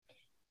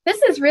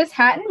Riz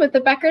Hatton with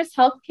the Becker's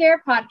Healthcare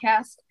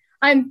Podcast.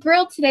 I'm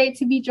thrilled today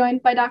to be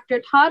joined by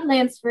Dr. Todd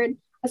Lansford,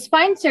 a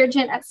spine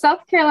surgeon at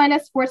South Carolina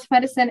Sports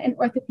Medicine and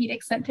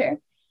Orthopedic Center.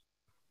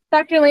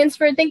 Dr.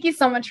 Lansford, thank you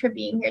so much for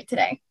being here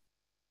today.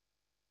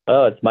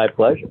 Oh, it's my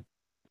pleasure.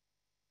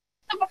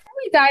 So before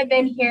we dive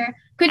in here,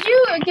 could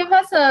you give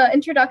us an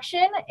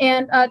introduction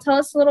and tell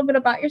us a little bit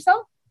about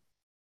yourself?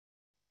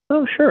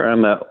 Oh, sure.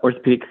 I'm an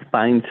orthopedic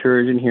spine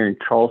surgeon here in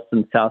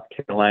Charleston, South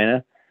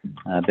Carolina.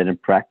 I've been in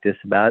practice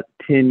about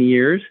 10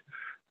 years.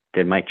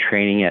 Did my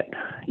training at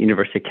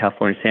University of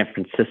California, San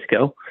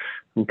Francisco,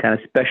 and kind of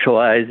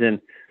specialize in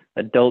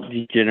adult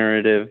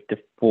degenerative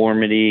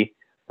deformity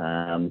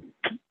and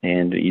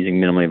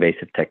using minimally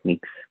invasive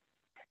techniques.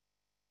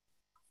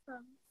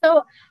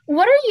 So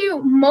what are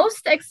you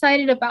most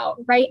excited about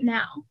right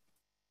now?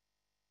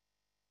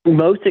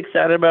 Most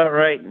excited about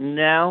right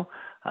now?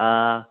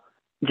 I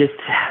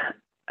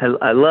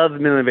love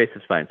minimally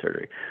invasive spine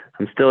surgery.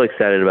 I'm still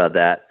excited about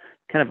that.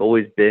 Kind of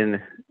always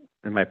been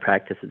in my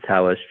practice. It's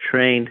how I was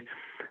trained.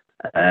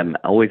 I'm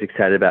always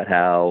excited about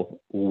how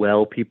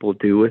well people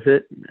do with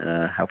it,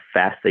 how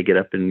fast they get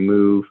up and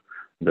move,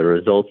 the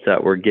results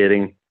that we're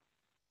getting,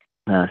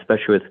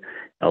 especially with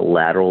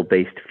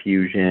lateral-based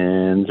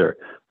fusions or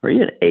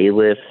even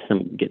A-lifts,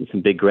 getting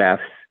some big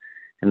grafts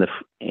in the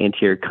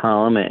anterior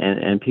column,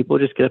 and people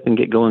just get up and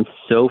get going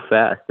so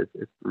fast.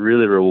 It's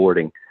really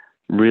rewarding.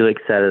 Really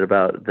excited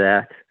about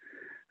that.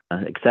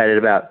 Excited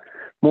about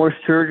more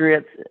surgery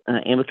at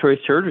ambulatory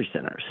surgery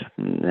centers.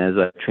 As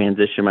I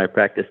transition my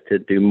practice to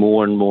do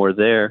more and more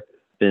there,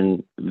 it's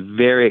been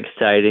very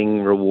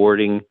exciting,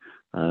 rewarding,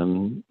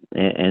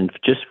 and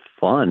just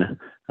fun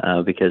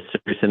because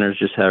surgery centers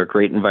just have a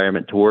great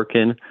environment to work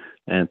in,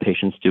 and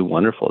patients do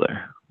wonderful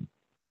there.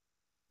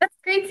 That's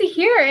great to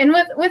hear. And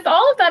with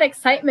all of that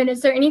excitement,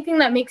 is there anything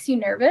that makes you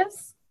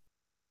nervous?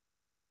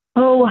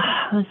 Oh,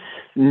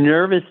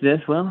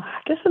 nervousness. Well,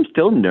 I guess I'm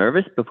still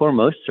nervous before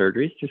most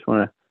surgeries. Just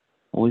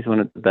always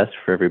want the best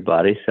for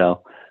everybody.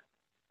 So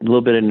a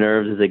little bit of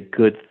nerves is a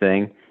good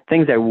thing.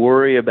 Things I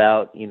worry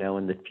about, in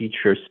the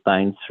future of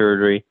spine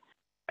surgery.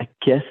 I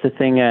guess the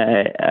thing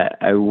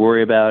I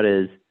worry about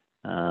is,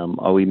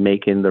 are we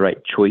making the right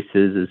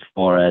choices as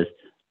far as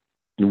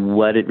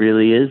what it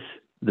really is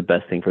the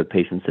best thing for the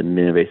patients in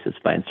invasive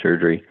spine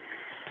surgery?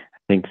 I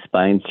think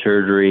spine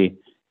surgery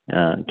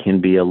can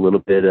be a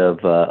little bit of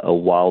a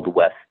wild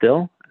west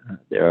still.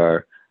 There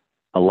are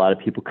a lot of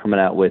people coming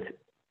out with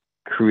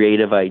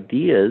creative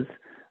ideas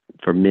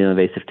for minimally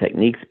invasive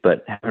techniques,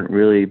 but haven't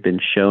really been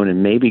shown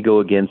and maybe go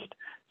against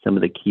some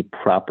of the key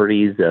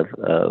properties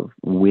of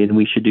when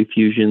we should do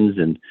fusions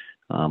and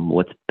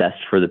what's best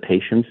for the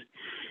patients.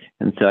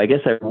 And so I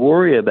guess I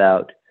worry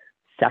about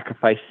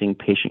sacrificing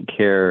patient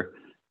care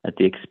at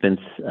the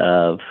expense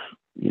of,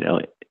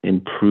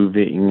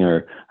 improving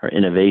or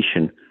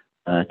innovation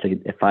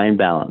to find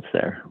balance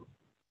there.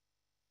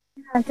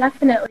 Yeah,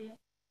 definitely.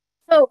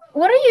 So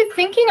what are you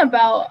thinking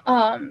about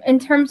in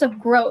terms of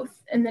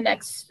growth in the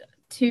next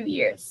 2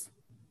 years?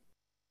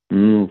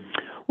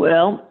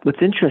 Well,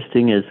 what's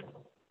interesting is,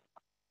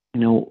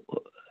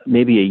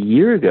 maybe a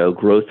year ago,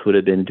 growth would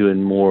have been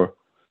doing more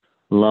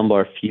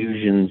lumbar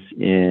fusions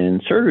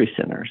in surgery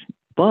centers.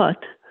 But,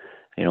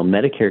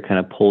 Medicare kind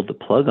of pulled the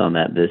plug on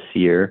that this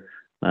year,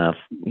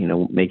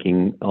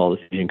 making all the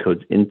fusion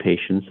codes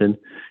inpatients.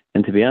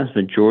 And to be honest,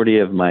 majority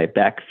of my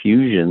back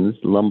fusions,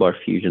 lumbar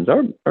fusions,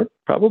 are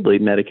probably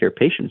Medicare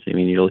patients. I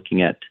mean, you're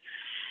looking at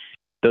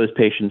those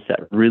patients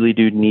that really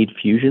do need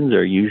fusions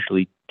are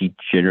usually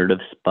degenerative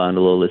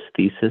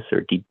spondylolisthesis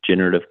or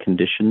degenerative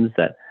conditions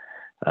that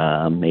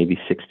maybe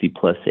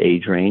 60-plus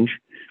age range.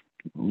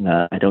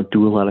 I don't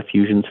do a lot of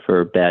fusions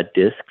for bad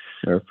discs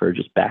or for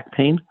just back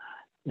pain.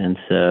 And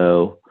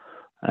so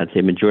I'd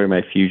say majority of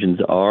my fusions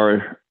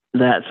are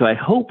that. So I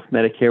hope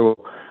Medicare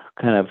will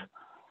kind of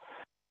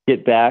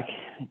get back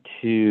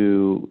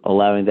to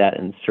allowing that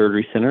in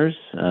surgery centers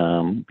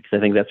because I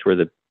think that's where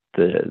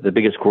the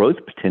biggest growth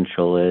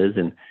potential is,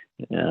 and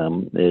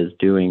is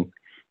doing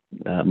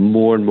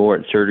more and more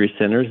at surgery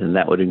centers, and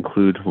that would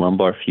include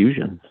lumbar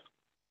fusions.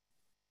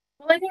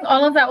 Well, I think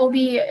all of that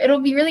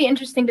it'll be really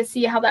interesting to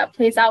see how that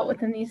plays out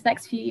within these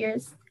next few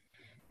years.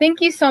 Thank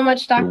you so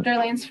much, Dr.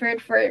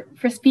 Lansford,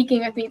 for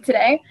speaking with me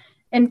today.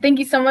 And thank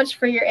you so much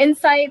for your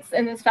insights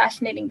and this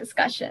fascinating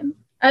discussion.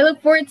 I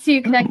look forward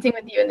to connecting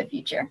with you in the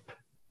future.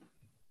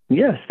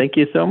 Yes, thank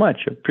you so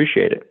much.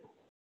 Appreciate it.